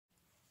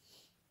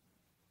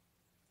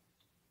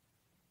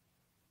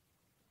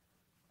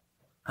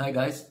Hi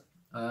guys,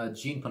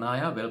 Gene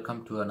Ponniah.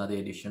 Welcome to another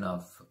edition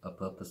of A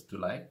Purpose to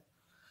Life.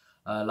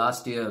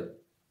 Last year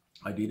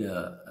I did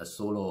a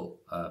solo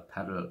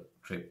paddle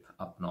trip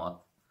up north,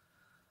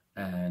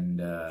 and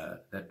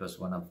that was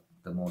one of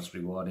the most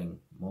rewarding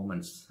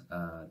moments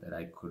that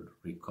I could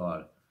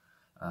recall,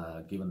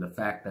 given the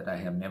fact that I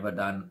have never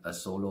done a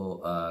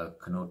solo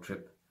canoe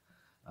trip,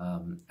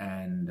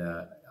 and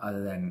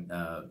other than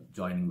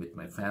joining with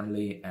my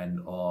family and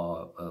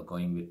or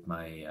going with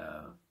my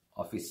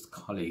office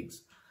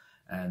colleagues.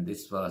 And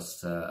this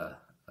was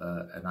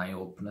an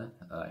eye-opener.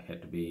 I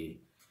had to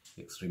be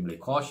extremely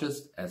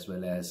cautious as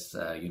well as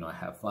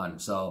have fun.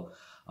 So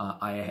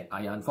I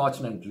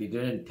unfortunately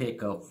didn't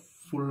take a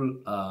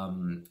full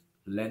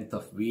length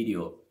of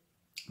video,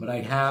 but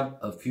I have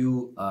a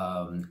few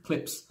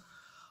clips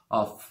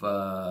of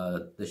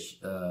the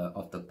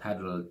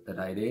paddle that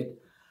I did,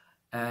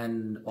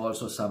 and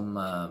also some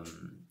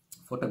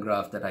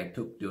photograph that I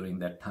took during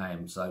that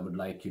time. So I would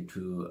like you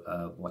to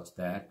watch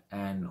that,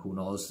 and who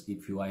knows,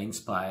 if you are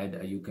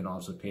inspired, you can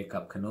also take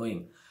up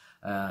canoeing.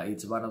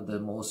 It's one of the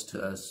most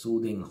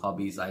soothing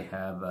hobbies I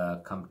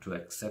have come to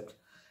accept,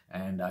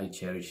 and I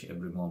cherish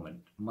every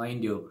moment.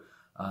 Mind you,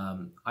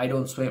 I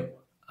don't swim,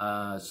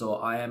 so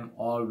I am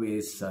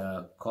always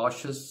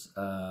cautious,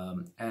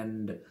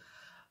 and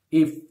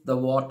if the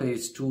water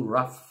is too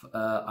rough,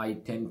 I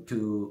tend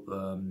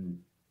to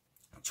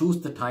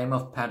choose the time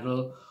of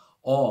paddle,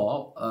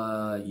 or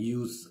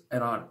use,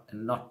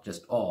 not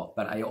just or,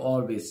 but I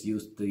always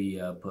use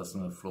the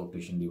personal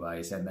flotation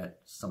device, and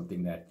that's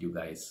something that you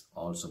guys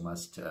also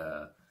must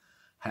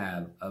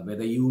have,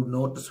 whether you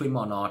know to swim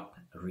or not.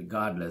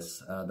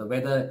 Regardless, the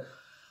weather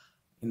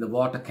in the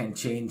water can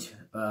change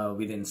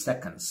within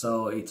seconds,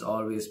 so it's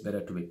always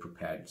better to be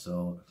prepared.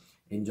 So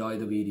enjoy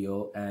the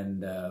video,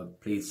 and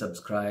please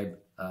subscribe,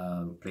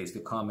 place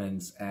your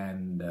comments,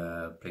 and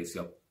place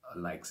your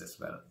likes as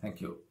well.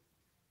 Thank you.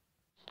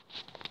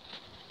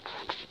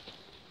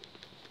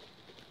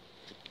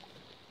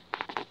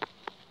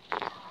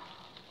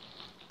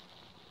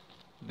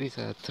 These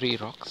are 3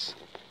 rocks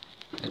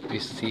that we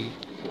see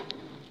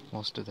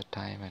most of the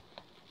time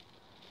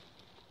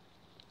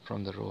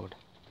from the road.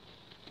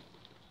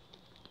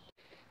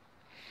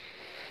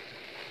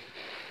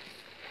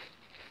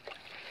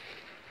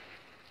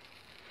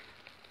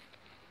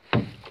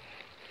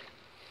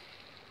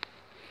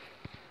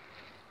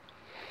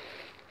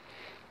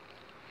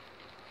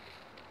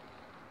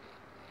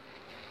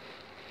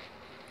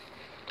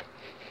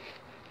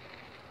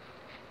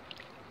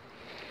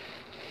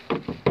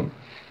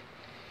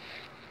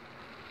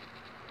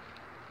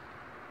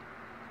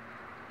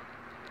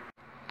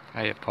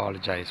 I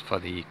apologize for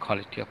the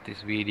quality of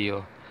this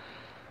video.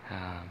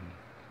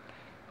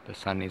 The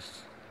sun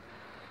is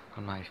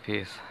on my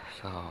face,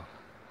 so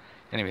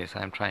anyways,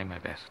 I'm trying my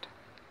best.